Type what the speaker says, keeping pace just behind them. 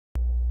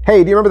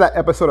Hey, do you remember that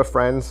episode of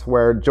Friends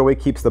where Joey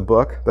keeps the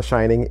book, The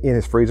Shining, in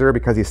his freezer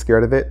because he's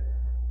scared of it?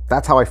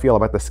 That's how I feel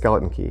about the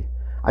skeleton key.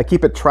 I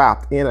keep it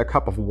trapped in a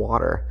cup of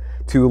water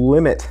to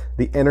limit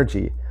the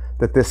energy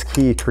that this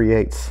key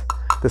creates.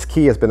 This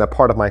key has been a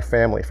part of my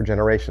family for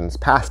generations,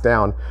 passed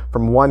down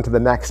from one to the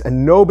next,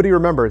 and nobody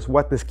remembers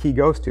what this key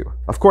goes to.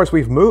 Of course,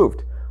 we've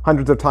moved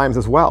hundreds of times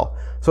as well,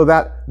 so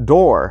that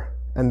door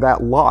and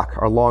that lock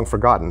are long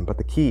forgotten, but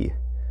the key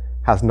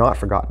has not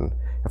forgotten.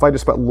 If I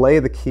just but lay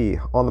the key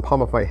on the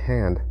palm of my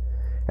hand,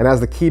 and as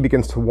the key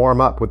begins to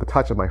warm up with the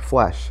touch of my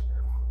flesh,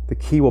 the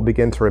key will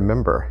begin to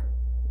remember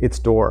its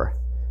door.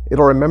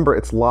 It'll remember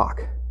its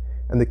lock,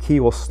 and the key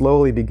will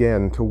slowly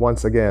begin to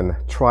once again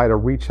try to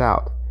reach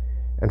out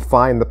and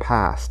find the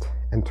past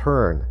and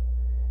turn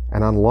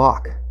and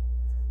unlock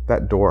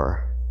that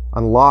door,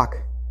 unlock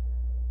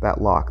that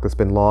lock that's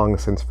been long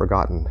since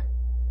forgotten.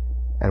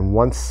 And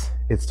once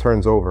it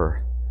turns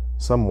over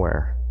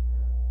somewhere,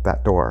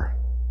 that door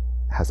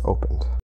has opened.